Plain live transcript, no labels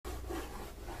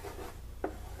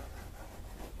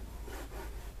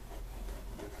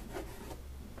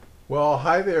Well,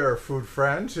 hi there, food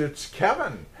friends. It's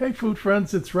Kevin. Hey, food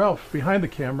friends, it's Ralph behind the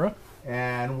camera.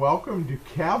 And welcome to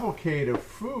Cavalcade of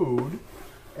Food.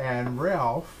 And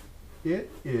Ralph,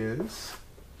 it is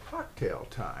cocktail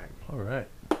time. All right.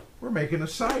 We're making a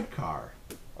sidecar,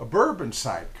 a bourbon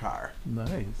sidecar.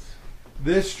 Nice.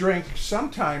 This drink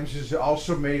sometimes is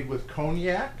also made with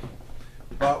cognac,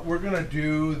 but we're going to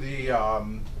do the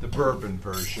bourbon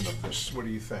version of this. What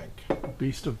do you think?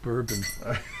 Beast of bourbon.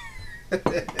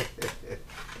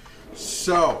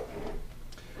 So,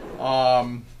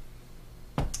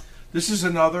 this is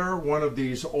another one of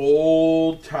these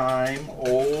old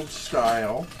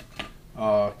style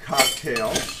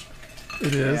cocktails.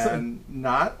 It is. And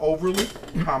not overly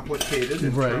complicated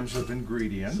in terms of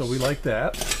ingredients. So we like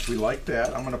that. We like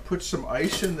that. I'm going to put some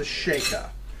ice in the shaker.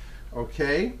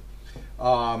 Okay?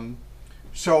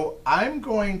 So I'm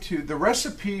going to, the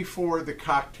recipe for the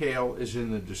cocktail is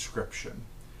in the description.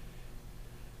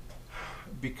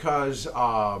 Because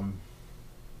there'll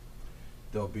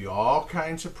be all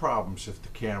kinds of problems if the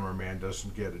cameraman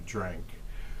doesn't get a drink.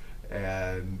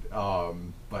 And,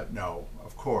 but no,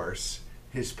 of course,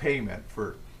 his payment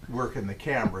for working the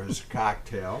camera is a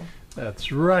cocktail.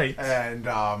 That's right. And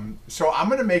so I'm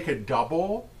going to make a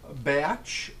double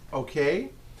batch, okay?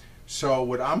 So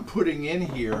what I'm putting in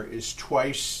here is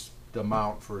twice the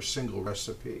amount for a single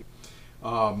recipe.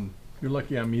 You're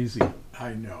lucky I'm easy.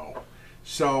 I know.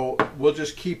 So we'll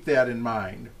just keep that in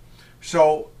mind.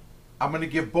 So I'm going to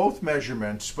give both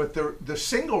measurements, but the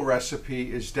single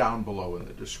recipe is down below in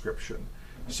the description.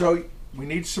 So we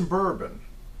need some bourbon.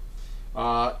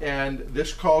 And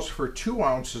this calls for 2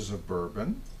 ounces of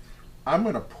bourbon. I'm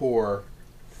going to pour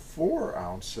 4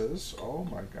 ounces. Oh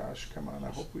my gosh, come on, I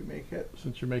hope we make it.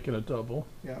 Since you're making a double.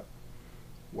 Yeah.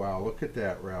 Wow, look at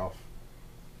that, Ralph.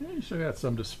 Yeah, you should have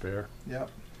some to spare.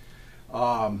 Yep.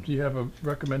 Do you have a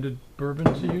recommended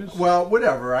bourbon to use? Well,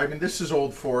 whatever. I mean, this is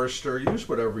Old Forester. Use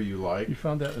whatever you like. You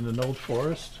found that in an old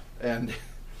forest? And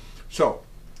so,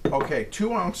 okay,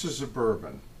 2 ounces of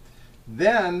bourbon.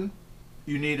 Then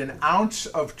you need an ounce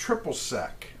of triple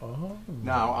sec. Oh.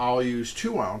 Now, I'll use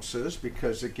 2 ounces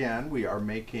because, again, we are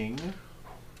making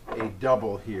a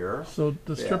double here. So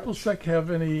does triple sec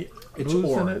have any It's booze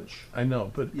orange. in it? I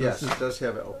know, but Yes, it does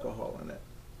have alcohol in it.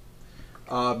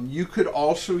 You could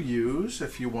also use,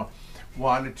 if you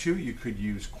wanted to, you could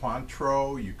use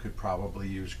Cointreau. You could probably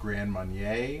use Grand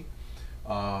Marnier.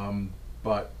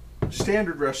 But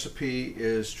standard recipe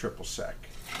is triple sec.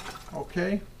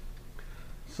 Okay?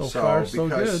 So far, so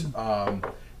because, good.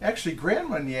 Actually, Grand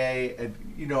Marnier,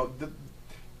 you know,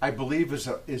 I believe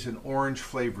is an orange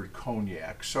flavored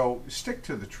cognac. So stick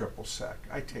to the triple sec.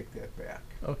 I take that back.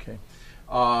 Okay.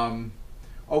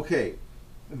 Okay.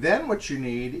 Then what you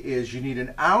need is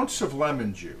an ounce of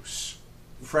lemon juice,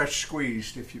 fresh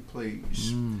squeezed, if you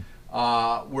please.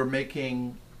 We're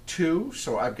making 2,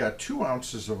 so I've got 2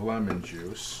 ounces of lemon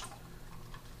juice.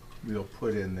 We'll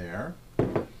put in there.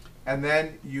 And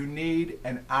then you need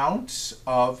an ounce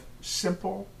of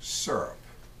simple syrup.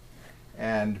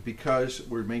 And because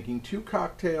we're making 2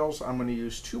 cocktails, I'm going to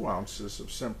use 2 ounces of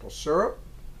simple syrup.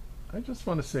 I just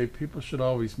want to say people should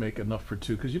always make enough for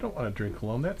 2 because you don't want to drink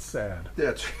alone. That's sad.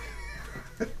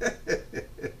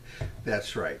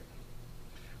 That's right.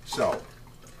 So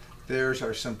there's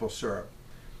our simple syrup.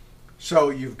 So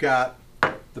you've got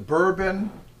the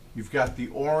bourbon, you've got the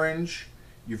orange,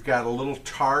 you've got a little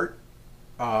tart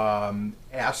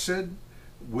acid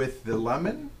with the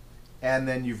lemon, and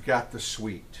then you've got the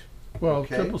sweet. Well,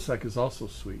 okay? triple sec is also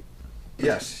sweet.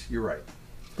 Yes, you're right.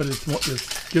 But it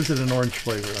gives it an orange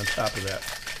flavor on top of that.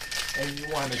 And you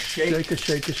want to shake it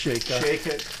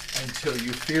until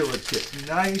you feel it get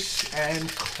nice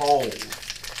and cold.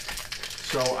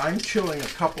 So I'm chilling a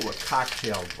couple of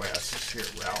cocktail glasses here,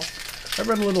 Ralph. I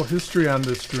read a little history on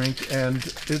this drink, and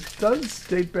it does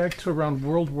date back to around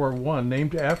World War I,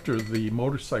 named after the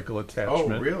motorcycle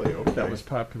attachment. Oh, really? Okay. That was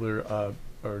popular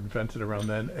or invented around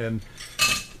then. And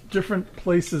different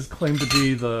places claim to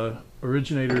be the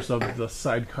originators of the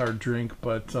sidecar drink,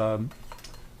 but the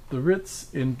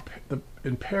Ritz in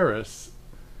Paris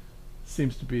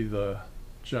seems to be the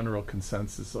general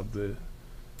consensus of the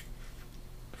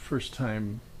first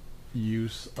time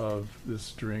use of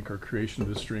this drink or creation of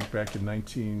this drink back in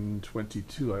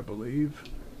 1922, I believe.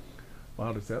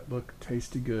 Wow, does that look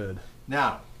tasty good?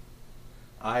 Now,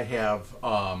 I have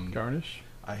Garnish.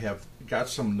 I have got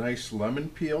some nice lemon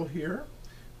peel here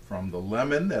from the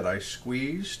lemon that I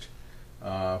squeezed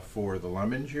for the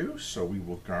lemon juice. So we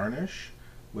will garnish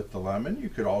with the lemon. You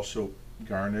could also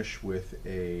garnish with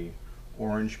a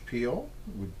orange peel,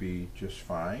 would be just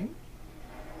fine.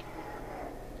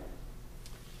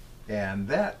 And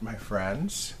that, my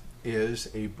friends, is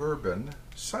a Bourbon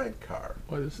Sidecar.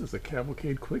 Boy, this is a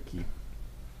Cavalcade quickie.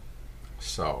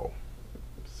 So,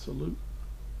 Salute.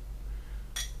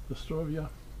 The Strovia.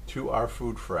 to our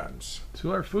food friends.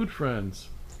 To our food friends.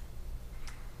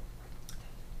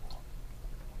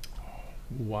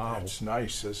 Wow. That's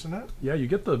nice, isn't it? Yeah, you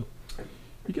get the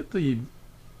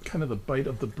kind of the bite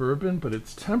of the bourbon, but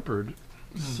it's tempered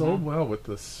so well with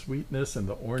the sweetness and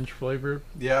the orange flavor.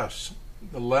 Yes.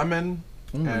 The lemon.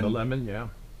 And and the lemon, yeah.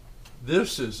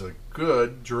 This is a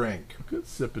good drink. Good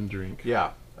sip and drink.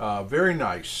 Yeah. Very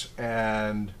nice.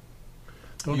 And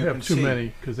Don't you have can too see-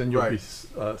 many, because then you'll Right.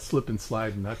 be slip and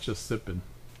sliding, not just sipping.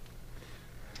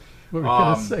 What were you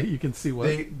going to say? You can see what?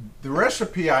 the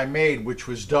recipe I made, which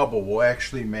was double, will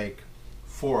actually make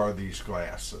 4 of these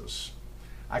glasses.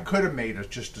 I could have made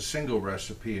just a single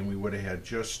recipe, and we would have had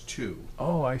just 2.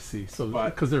 Oh, I see. So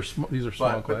But- because these are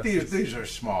small But glasses. these are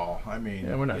small. I mean,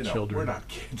 Yeah, we're not children. We're not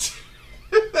kids.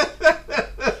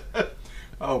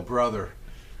 Oh, brother,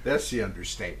 that's the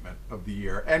understatement of the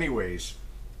year. Anyways,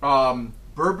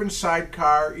 Bourbon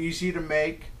Sidecar, easy to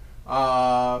make.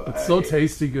 It's so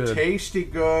tasty good. Tasty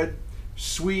good,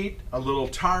 sweet, a little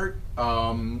tart.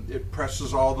 It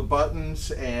presses all the buttons,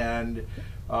 and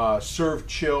served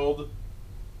chilled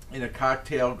in a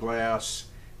cocktail glass,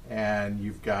 and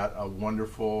you've got a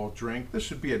wonderful drink. This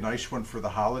would be a nice one for the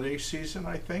holiday season,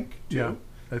 I think, too.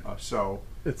 Yeah. So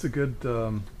It's a good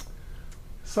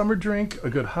summer drink, a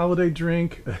good holiday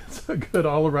drink. It's a good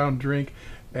all-around drink,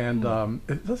 and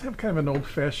it does have kind of an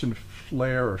old-fashioned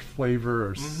flair or flavor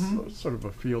or sort of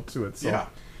a feel to it. So,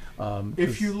 yeah,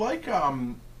 if you like a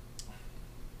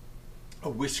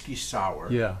whiskey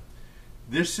sour, yeah,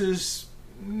 this is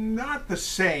not the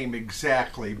same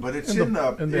exactly, but it's In in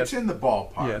the- the in that- it's in the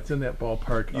ballpark. yeah, it's in that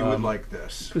ballpark. You would like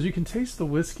this. because you can taste the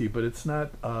whiskey, but it's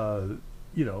not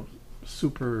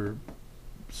super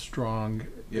strong.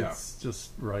 Yeah. It's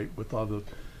just right with all the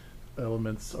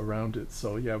elements around it.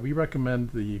 So yeah, we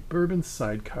recommend the Bourbon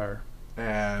Sidecar.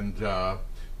 And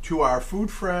to our food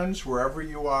friends, wherever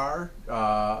you are,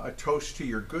 a toast to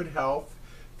your good health.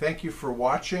 Thank you for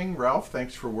watching. Ralph,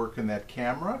 thanks for working that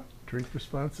camera. Drink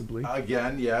responsibly.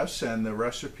 Again, yes, and the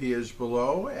recipe is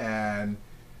below, and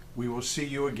we will see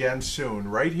you again soon,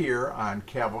 right here on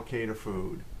Cavalcade of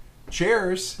Food.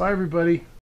 Cheers! Bye, everybody.